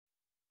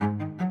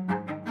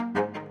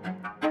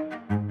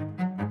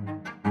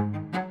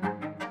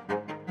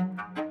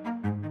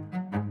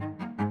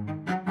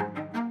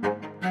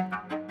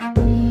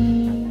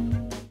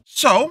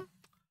So,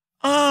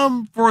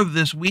 for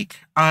this week,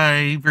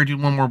 we're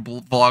doing one more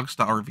vlog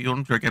style review.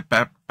 I'm trying to get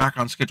back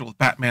on schedule with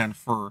Batman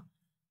for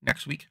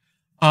next week.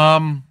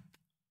 So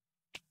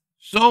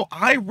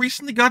I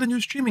recently got a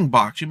new streaming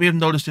box. You may have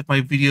noticed if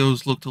my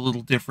videos looked a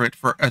little different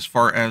as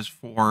far as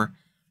for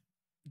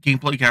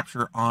gameplay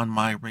capture on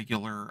my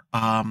regular,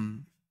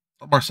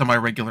 or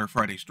semi-regular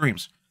Friday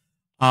streams.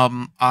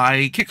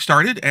 I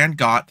kickstarted and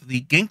got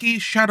the Genki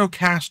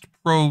Shadowcast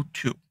Pro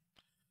 2.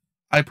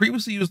 I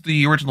previously used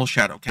the original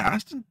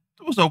Shadowcast, and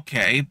it was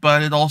okay,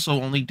 but it also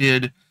only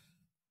did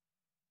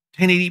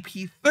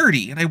 1080p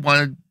 30, and I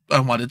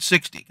wanted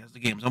 60 because the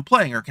games I'm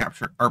playing are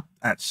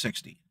at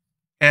 60.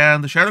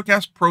 And the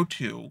Shadowcast Pro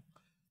 2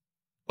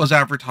 was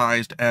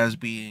advertised as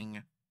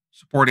being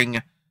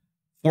supporting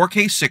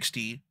 4K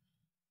 60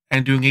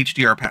 and doing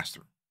HDR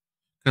pass-through.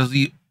 Because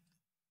the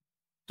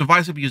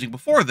device I've been using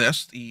before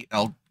this,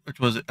 which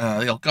was the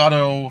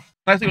Elgato.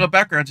 Nice thing about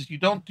backgrounds is you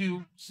don't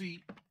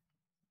see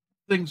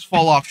things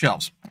fall off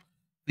shelves.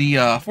 The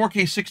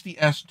 4K 60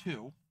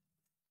 S2.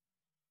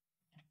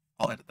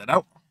 I'll edit that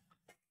out.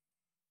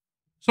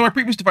 So my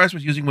previous device I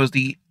was using was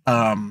the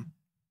Elgato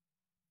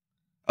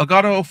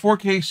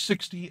 4K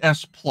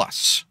 60S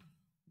Plus,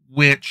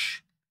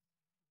 which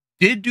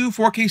did do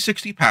 4K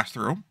 60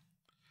 pass-through.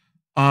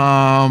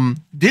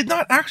 Did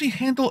not actually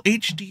handle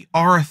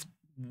HDR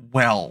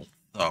well,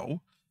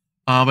 though.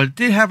 But it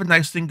did have a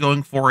nice thing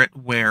going for it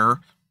where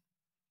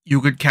you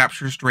could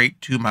capture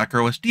straight to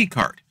micro SD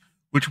card,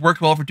 which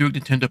worked well for doing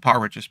Nintendo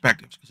Power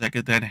retrospectives, because I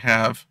could then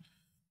have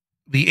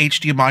the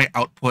HDMI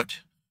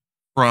output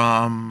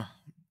from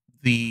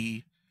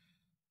the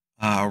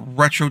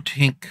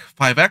RetroTink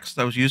 5X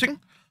that I was using.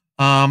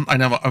 I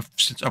know I've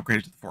since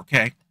upgraded to the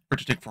 4K,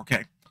 RetroTink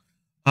 4K,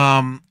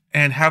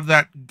 and have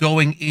that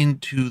going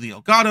into the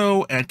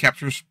Elgato and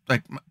captures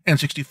like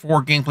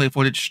N64 gameplay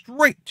footage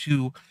straight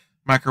to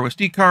micro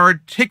SD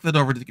card, take that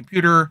over to the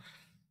computer,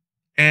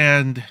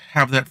 and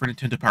have that for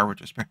Nintendo Power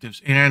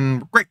retrospectives,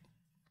 and great.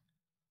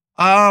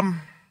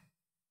 However,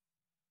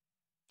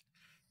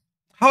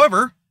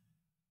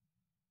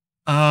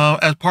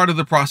 as part of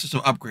the process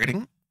of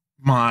upgrading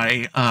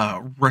my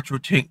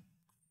RetroTink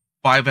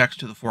 5X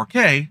to the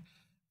 4K,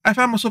 I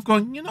found myself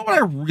going, you know what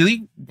I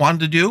really wanted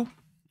to do,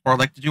 or I'd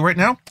like to do right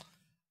now?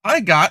 I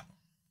got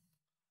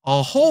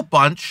a whole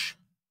bunch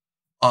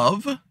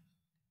of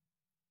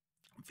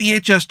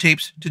VHS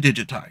tapes to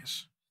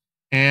digitize.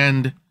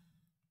 And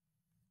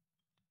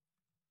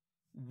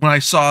when I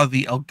saw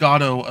the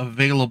Elgato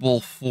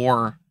available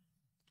for,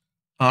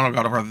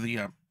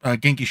 the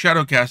Genki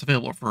Shadowcast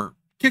available for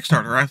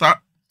Kickstarter, I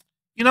thought,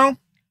 you know,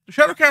 the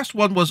Shadowcast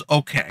one was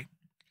okay.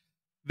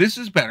 This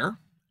is better,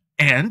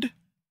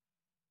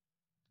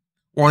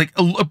 or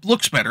it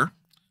looks better,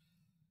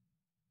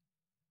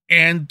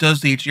 and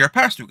does the HDR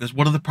pass-through, because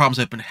one of the problems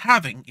I've been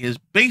having is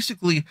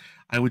basically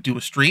I would do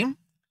a stream,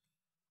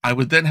 I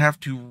would then have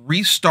to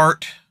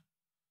restart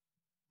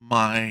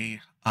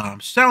my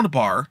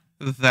soundbar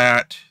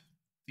that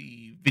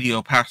the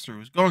video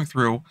pass-through is going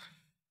through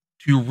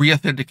to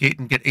re-authenticate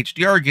and get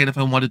HDR again if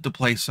I wanted to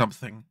play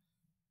something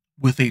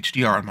with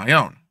HDR on my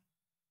own,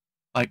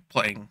 like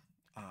playing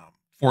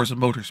Forza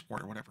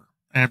Motorsport or whatever.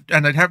 And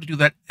I'd have to do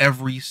that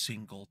every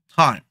single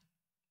time.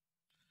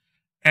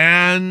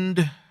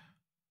 And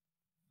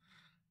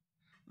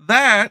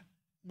that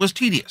was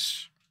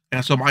tedious.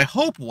 And so my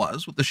hope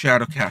was, with the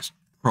Shadowcast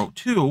Pro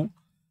 2,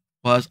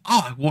 was,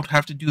 I won't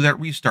have to do that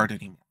restart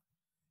anymore.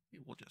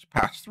 It will just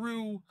pass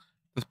through.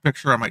 This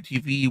picture on my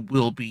TV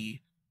will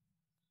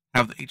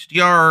have the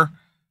HDR.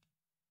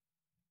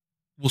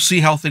 We'll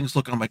see how things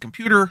look on my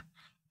computer.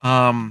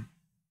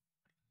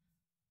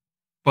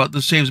 But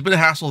this saves a bit of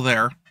hassle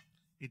there.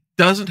 It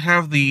doesn't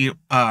have the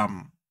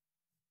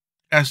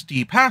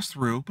SD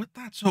pass-through, but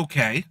that's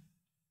okay.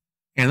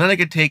 And then I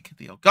could take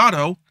the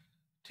Elgato,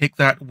 take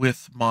that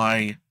with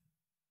my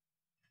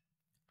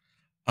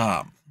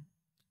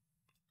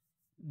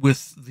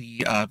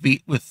RetroTink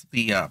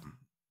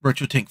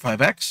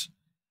 5X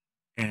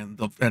and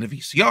a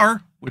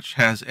VCR, which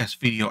has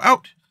S-Video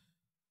out,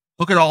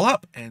 hook it all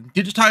up, and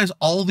digitize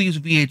all these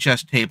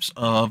VHS tapes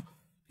of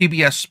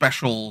PBS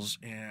specials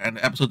and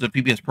episodes of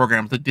PBS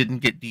programs that didn't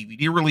get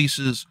DVD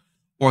releases,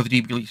 or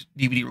the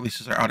DVD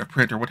releases are out of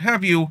print or what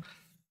have you.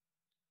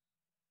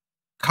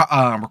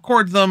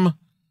 Record them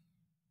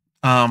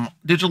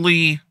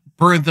digitally,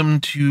 burn them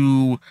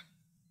to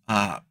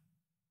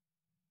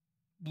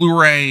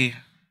Blu-ray,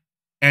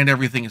 and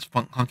everything is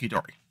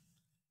hunky-dory.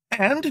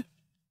 And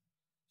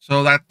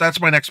so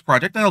that's my next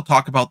project, and I'll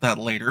talk about that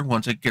later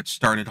once it gets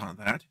started on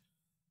that.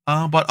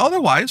 But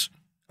otherwise,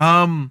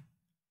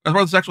 as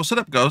far as the actual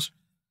setup goes,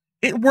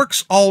 it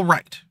works all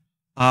right.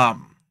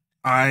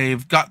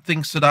 I've got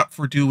things set up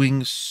for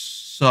doing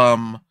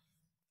some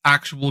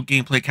actual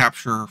gameplay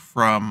capture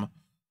from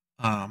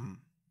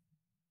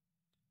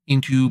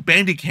into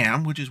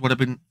Bandicam, which is what I've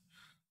been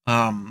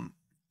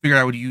figured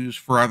I would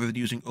use rather than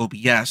using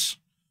OBS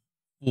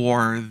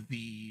for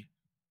the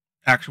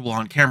actual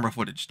on-camera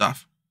footage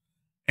stuff.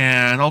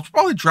 And I'll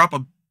probably drop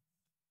a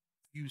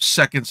few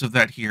seconds of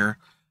that here.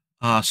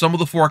 some of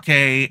the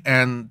 4K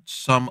and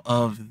some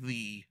of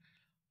the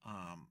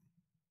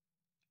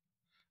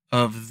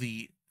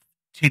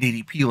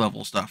 1080p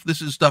level stuff.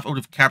 This is stuff I would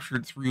have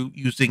captured through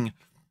using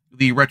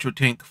the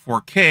RetroTink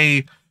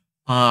 4K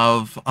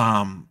of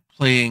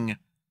playing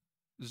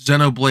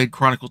Xenoblade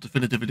Chronicles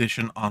Definitive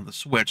Edition on the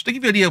Switch. To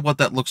give you an idea of what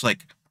that looks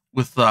like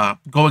with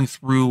going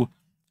through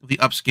the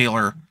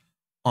upscaler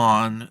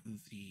on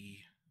the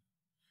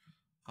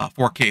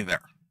 4K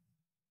there.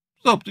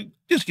 So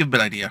just give a bit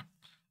of idea.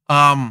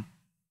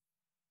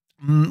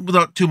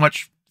 Without too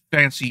much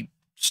fancy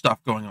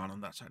stuff going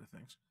on that side of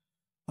things.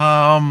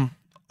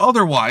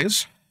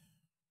 Otherwise,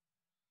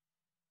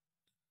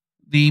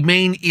 the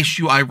main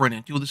issue I run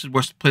into, this is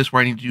the place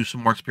where I need to do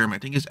some more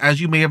experimenting, is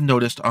as you may have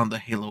noticed on the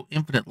Halo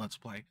Infinite Let's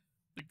Play,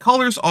 the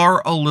colors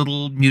are a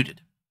little muted,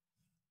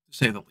 to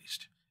say the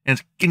least.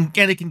 And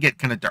it can get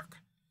kind of dark.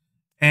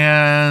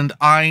 And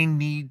I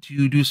need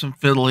to do some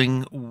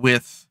fiddling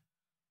with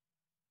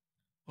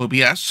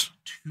OBS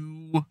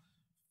to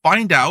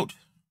find out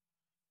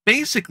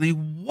basically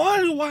what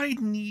do I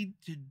need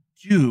to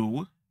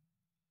do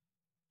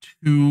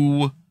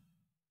to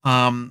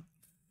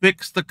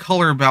fix the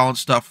color balance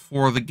stuff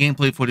for the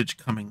gameplay footage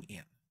coming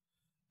in.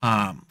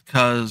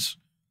 Because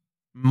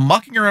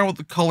mucking around with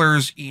the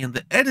colors in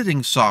the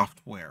editing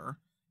software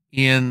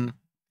in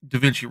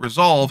DaVinci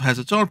Resolve has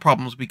its own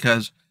problems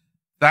because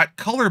that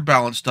color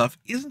balance stuff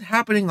isn't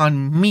happening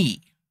on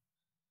me.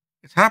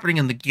 It's happening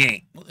in the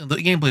game, in the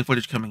gameplay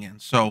footage coming in.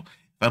 So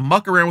if I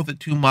muck around with it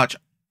too much,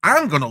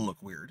 I'm going to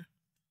look weird.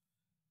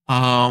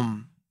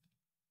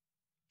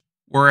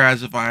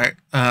 Whereas if I,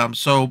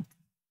 so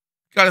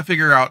got to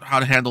figure out how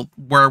to handle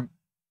where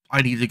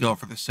I need to go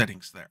for the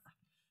settings there.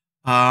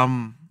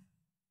 But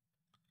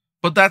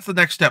that's the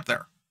next step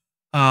there.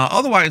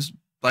 Otherwise,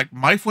 like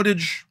my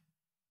footage,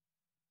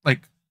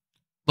 like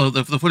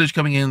the footage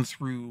coming in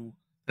through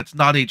that's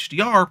not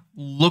HDR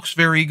looks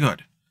very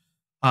good.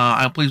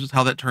 I'm pleased with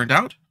how that turned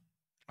out.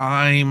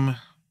 I'm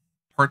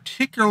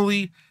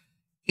particularly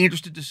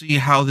interested to see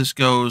how this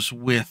goes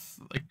with,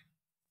 like,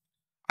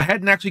 I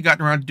hadn't actually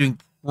gotten around to doing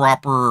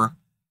proper,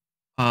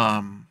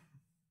 well,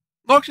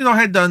 actually, no,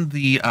 I had done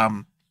the,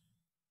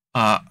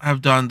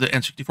 have done the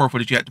N64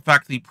 footage yet. In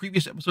fact, the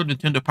previous episode of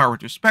Nintendo Power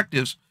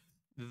Retrospectives,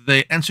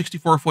 the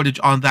N64 footage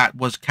on that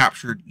was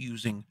captured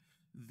using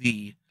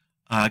the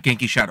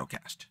Genki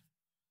Shadowcast.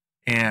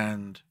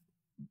 And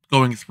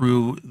going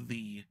through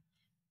the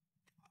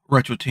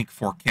RetroTink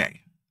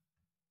 4K.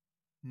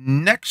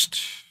 Next,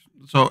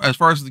 so as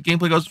far as the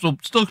gameplay goes, so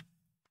still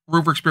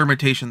room for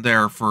experimentation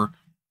there for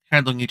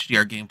handling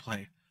HDR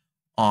gameplay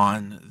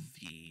on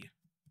the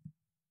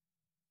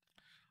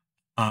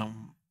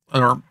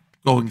or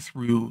going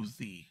through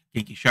the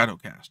Genki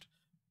Shadowcast.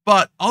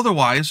 But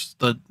otherwise,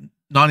 the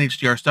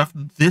non-HDR stuff,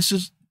 this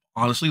is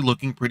honestly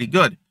looking pretty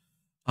good.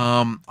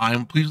 I'm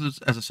pleased with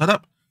this as a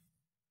setup.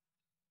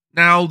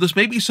 Now, this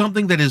may be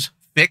something that is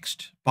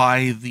fixed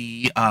by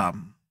the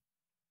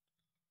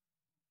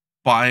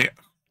by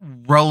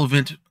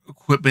relevant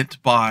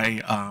equipment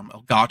by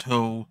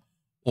Elgato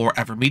or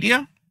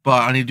Evermedia,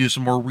 but I need to do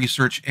some more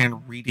research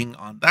and reading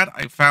on that.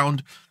 I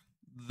found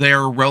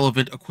their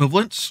relevant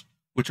equivalents,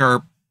 which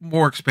are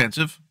more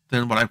expensive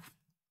than the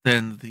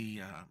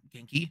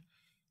Genki,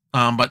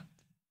 but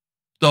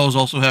those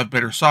also have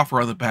better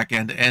software on the back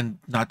end. And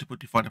not to put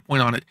too fine a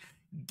point on it,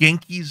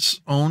 Genki's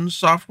own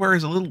software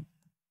is a little,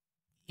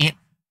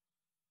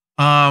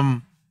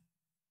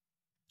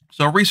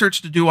 so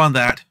research to do on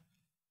that,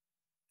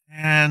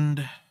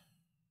 and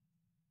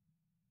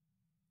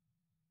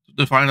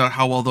to find out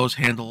how well those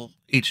handle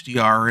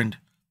HDR and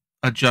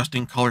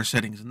adjusting color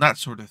settings and that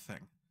sort of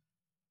thing.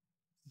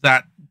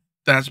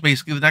 That's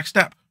basically the next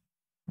step.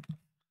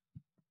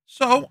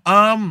 So,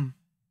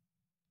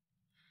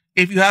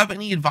 if you have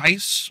any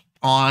advice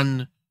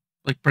on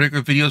like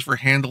particular videos for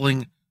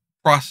handling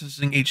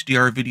processing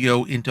HDR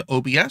video into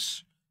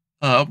OBS,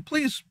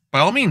 please, by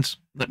all means,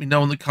 let me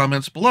know in the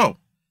comments below.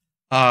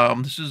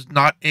 This is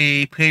not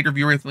a paid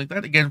review or anything like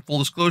that. Again, full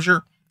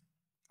disclosure,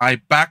 I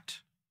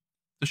backed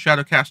the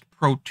Shadowcast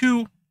Pro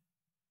 2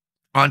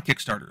 on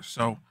Kickstarter.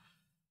 So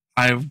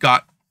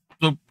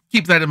so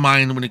keep that in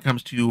mind when it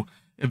comes to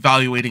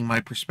evaluating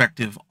my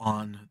perspective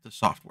on the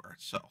software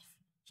itself.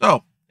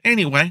 So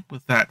anyway,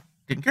 with that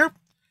taken care of,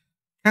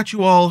 catch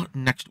you all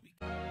next week.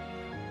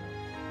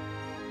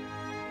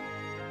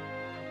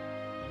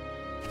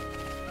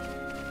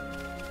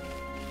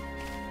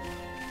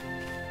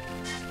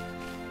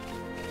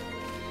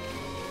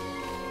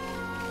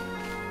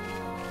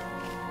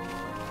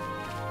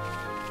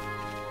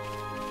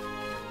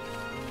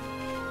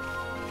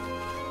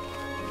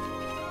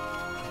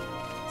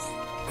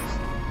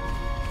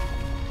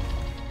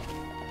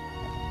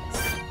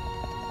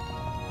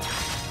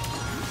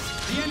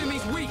 The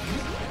enemy's weak,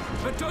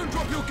 but don't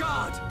drop your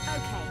guard.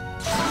 Okay.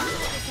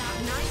 This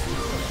out nice and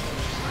quick.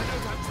 I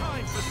don't have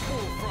time for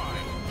small fry.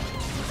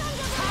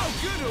 How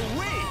good are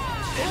we?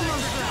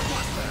 Almost there,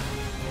 Buster.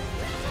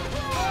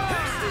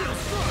 Steel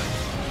strike.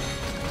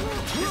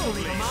 This'll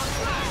leave a mark.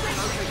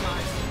 Okay,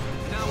 guys.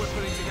 Now we're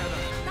putting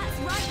together. That's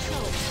right,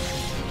 Troll.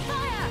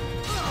 Fire!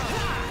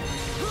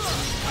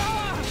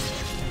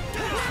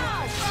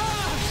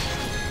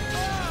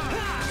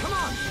 Come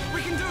on,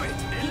 we can do it.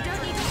 You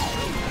don't need to...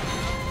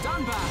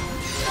 Done, Bam.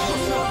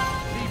 Awesome.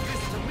 Leave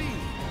this to me.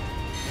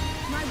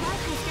 My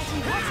rifle's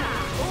getting hotter.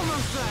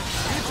 Almost there.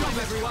 Good job,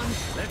 everyone.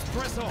 Let's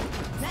press on.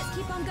 Let's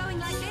keep on going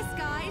like this,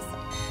 guys.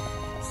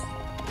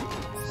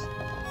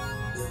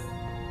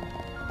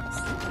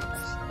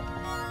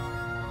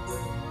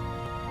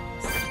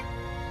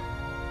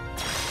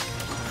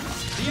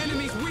 The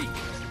enemy's weak,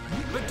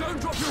 but don't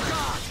drop your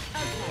guard.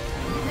 Okay,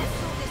 let's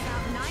sort this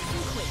out nice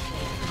and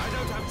quickly. I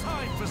don't have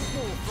time for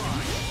small fry.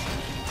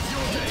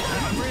 Your day.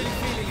 I'm really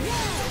feeling it.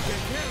 Don't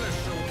get careless,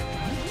 Shulk.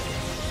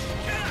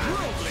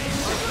 Worldly.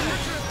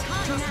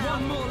 Just now.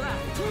 one more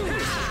left.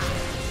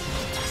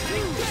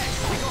 Take this.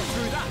 We got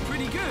through that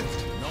pretty good.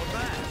 Not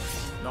bad.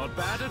 Not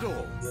bad at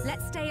all.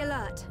 Let's stay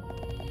alert.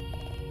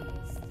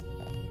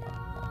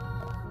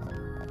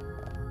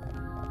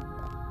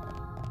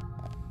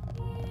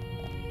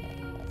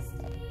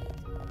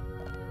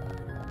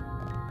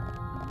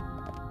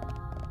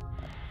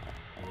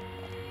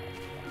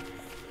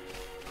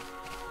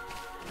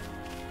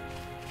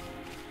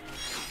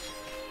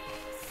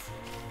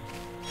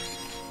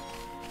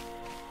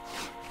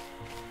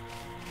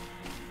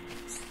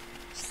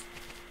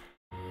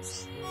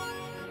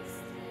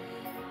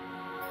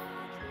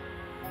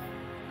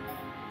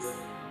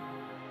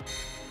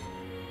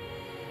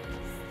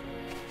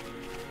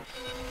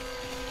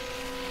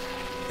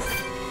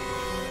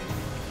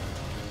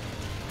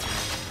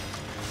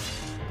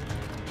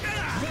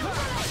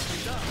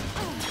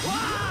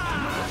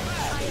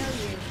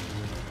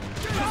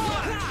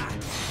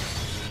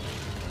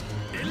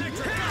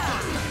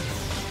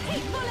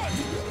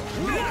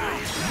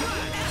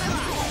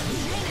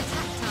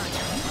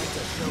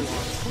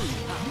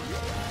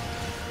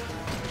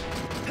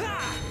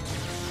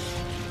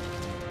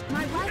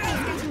 My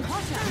rifle's getting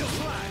hotter.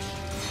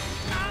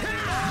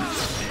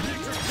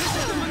 This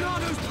is the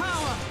Monado's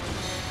power!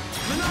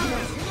 Monado,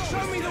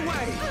 show me the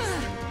way!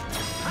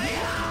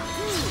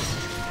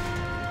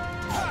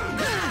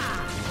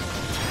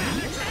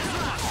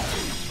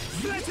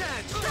 Split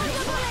edge!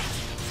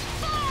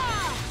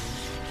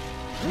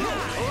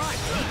 Alright,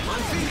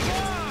 I'm feeling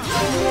it!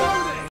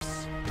 Let's do this!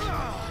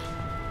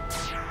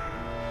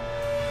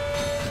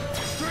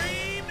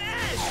 Stream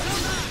edge!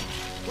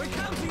 We're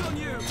counting on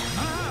you!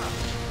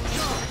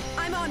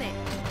 I'm on it.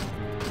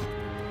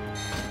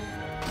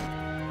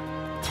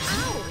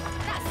 Ow!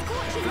 That's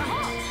scorching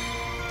hot!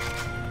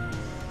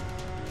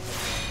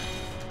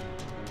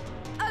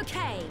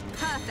 Okay,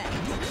 perfect.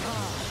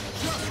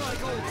 Just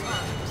like old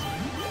times!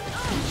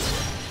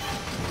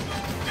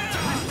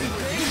 We're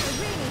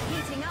really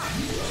heating up.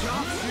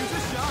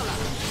 Sharpshooter Sharla!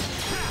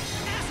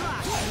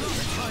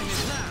 The time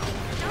is now!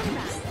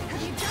 Dumbass,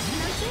 have you just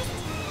noticed?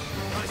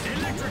 Nice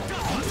electric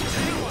dust!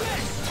 Take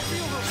this!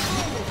 Feel the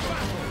flow of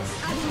battle!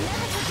 I will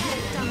never forget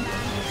it,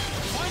 Dumbass.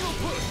 Final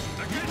push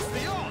against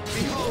the odds!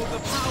 Behold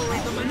the power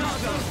of the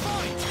Monado!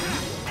 Fight!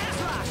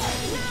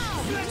 Now!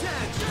 Split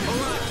edge!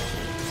 Alright,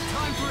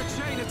 time for a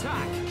chain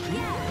attack!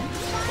 Yeah!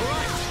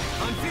 Alright,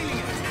 I'm feeling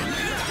it!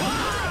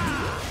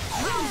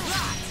 How's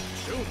that?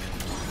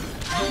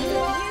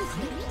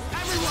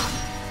 Everyone,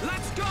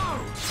 let's go!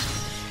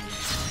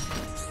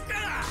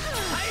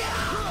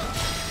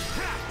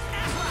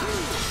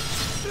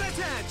 Split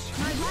edge!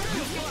 My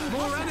rifle's getting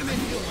More hotter.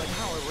 enemies! Feel my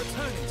power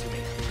returning to me.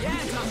 Yeah,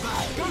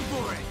 Dumbass, go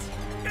for it!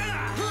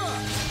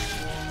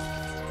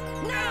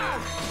 Now!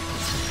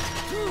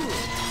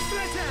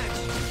 Split edge!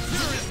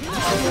 There is no...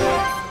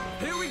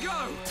 Here we go!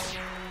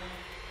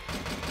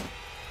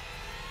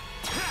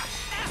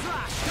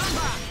 Slash! Come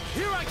back!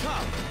 Here I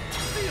come!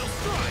 Steel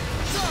strike!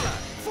 Shala!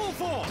 Full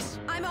force!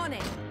 I'm on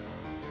it.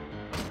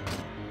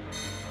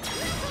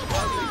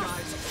 Okay,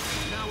 guys.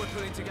 Now we're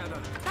putting together.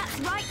 That's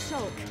right,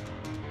 Shulk.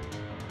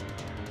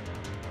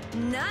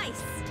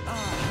 Nice.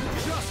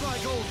 Just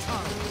like old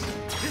times.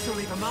 This'll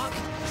leave a mark.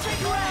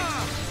 Shake your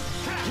eggs!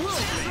 Slash!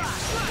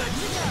 Good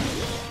to go!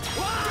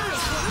 You're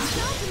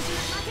starting to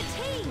look like a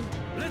team.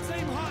 Let's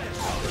aim higher,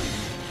 Charlie.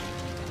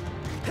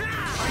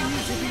 I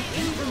need to be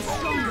even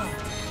stronger.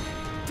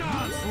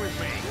 Dance with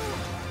me.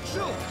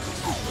 Sure.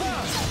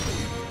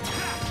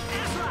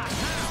 Slash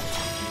now.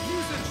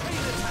 Use a chain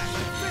attack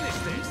to finish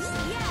this.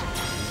 Yeah,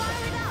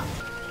 fire it up.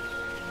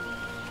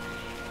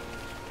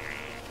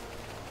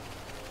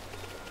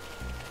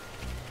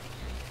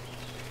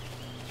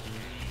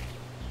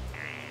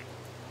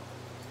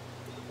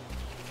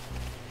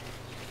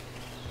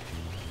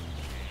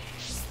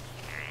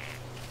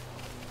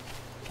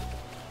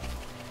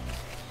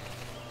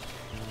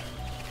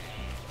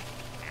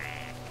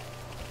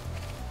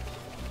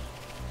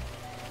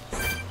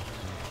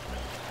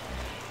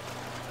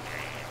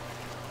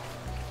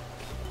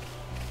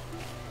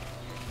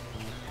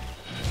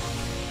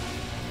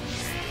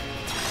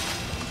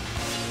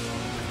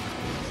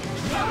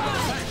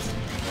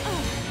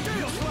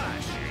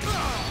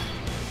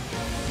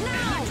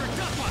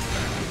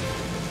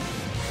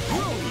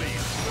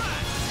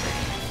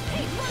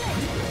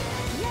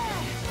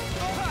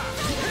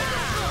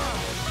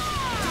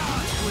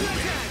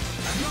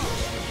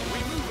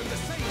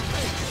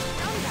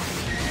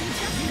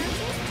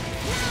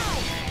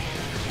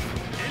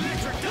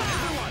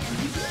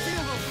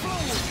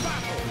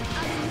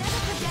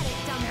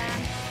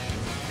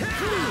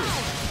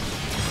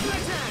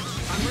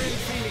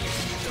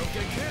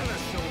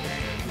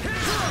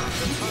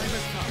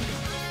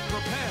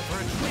 For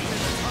as clean as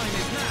the time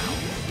is now,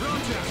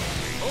 Roger!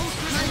 All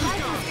My systems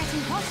go! rifle's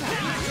getting hotter.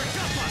 Electric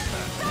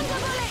Gutbuster! Thunder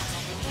bullet!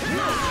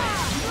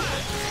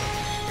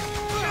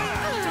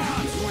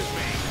 Dance with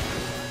me!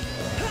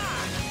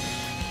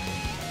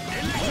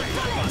 Electric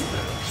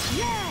Gutbuster!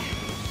 Yeah!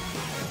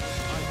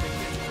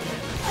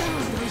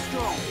 Stay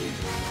strong!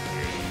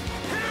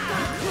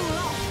 Cool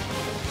off.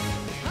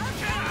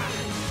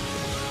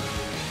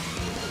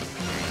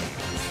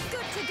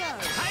 Good to go.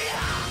 Thunder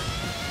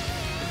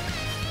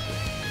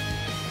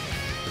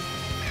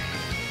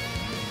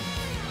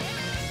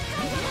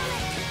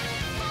bullet!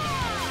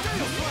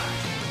 Gale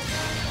Flash!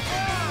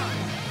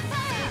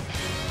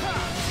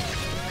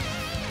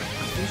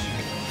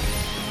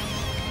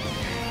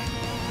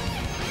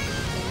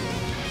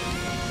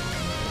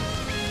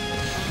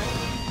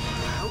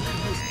 How can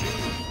this be?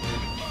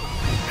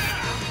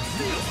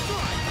 Steel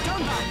Strike!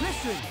 Gundam,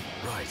 listen!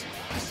 Right,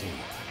 I see.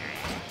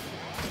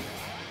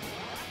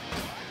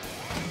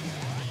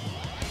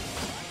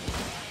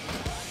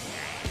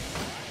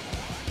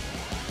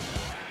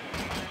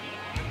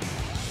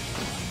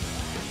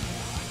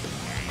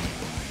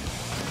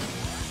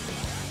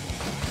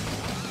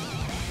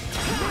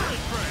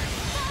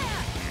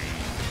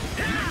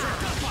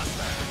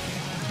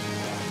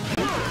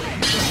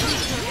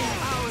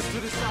 Hours to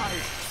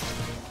decide.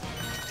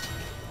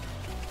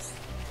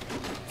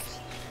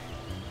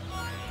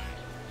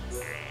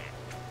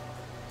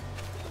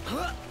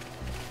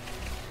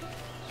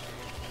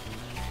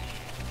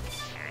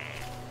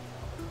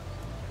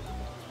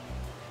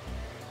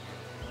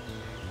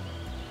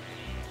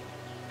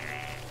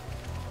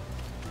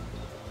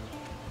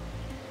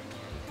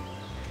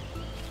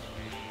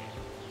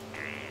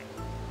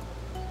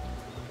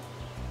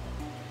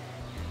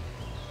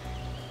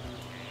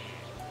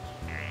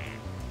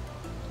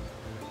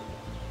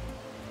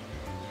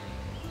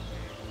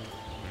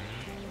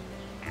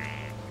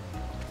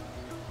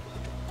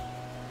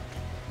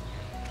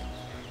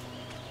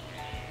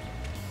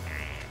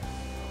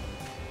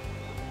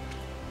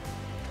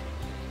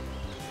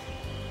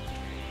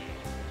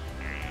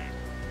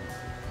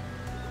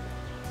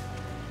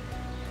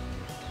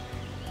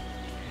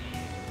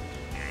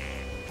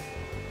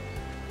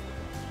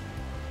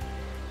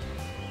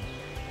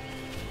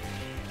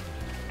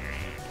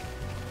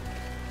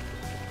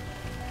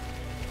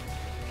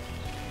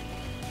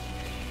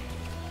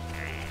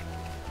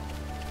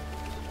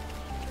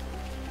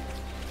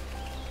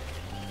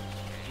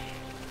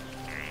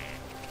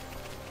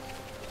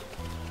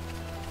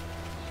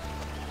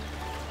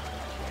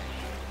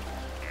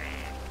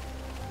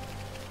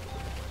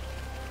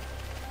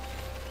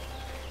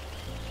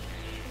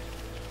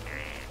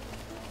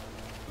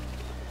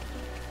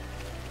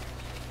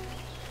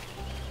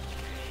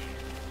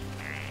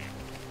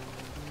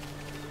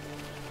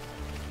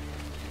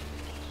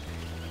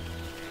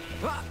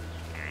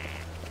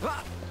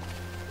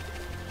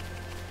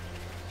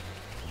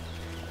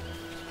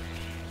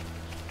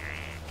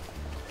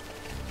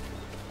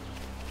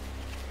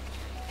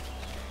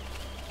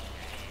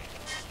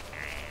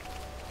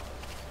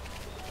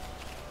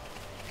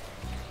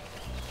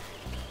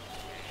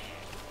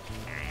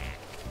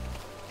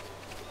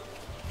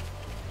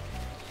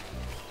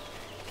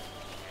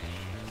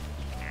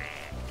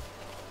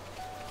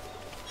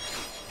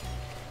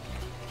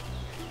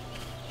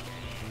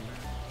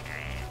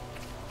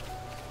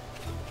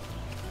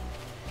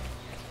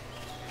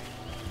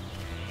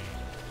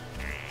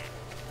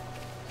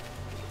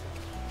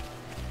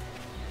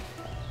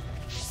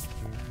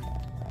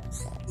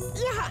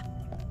 Yeah!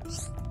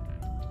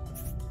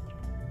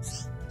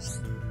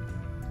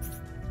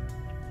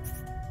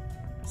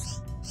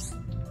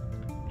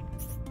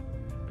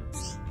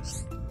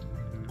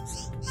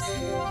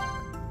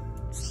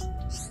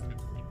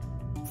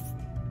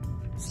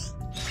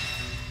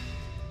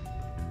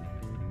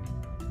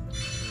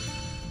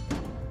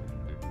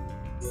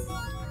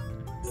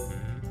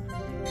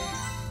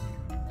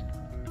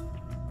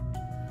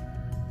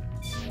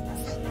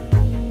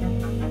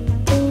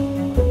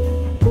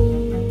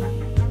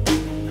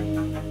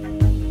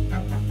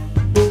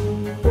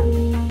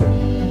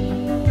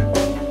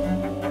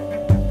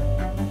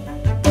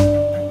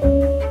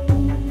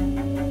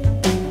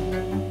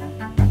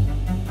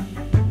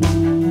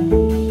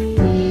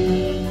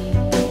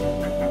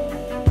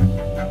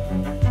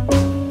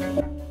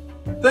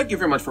 Thank you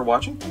very much for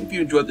watching. If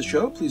you enjoyed the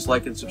show, please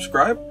like and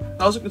subscribe.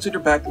 And also consider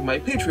backing my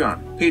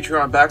Patreon.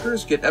 Patreon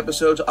backers get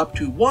episodes up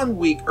to 1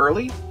 week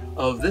early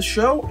of this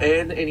show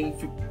and any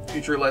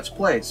future Let's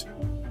Plays.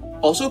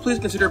 Also, please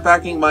consider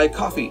backing my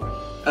Ko-fi.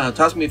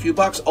 Toss me a few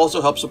bucks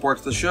also helps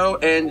support the show,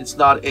 and it's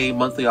not a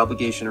monthly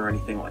obligation or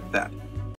anything like that.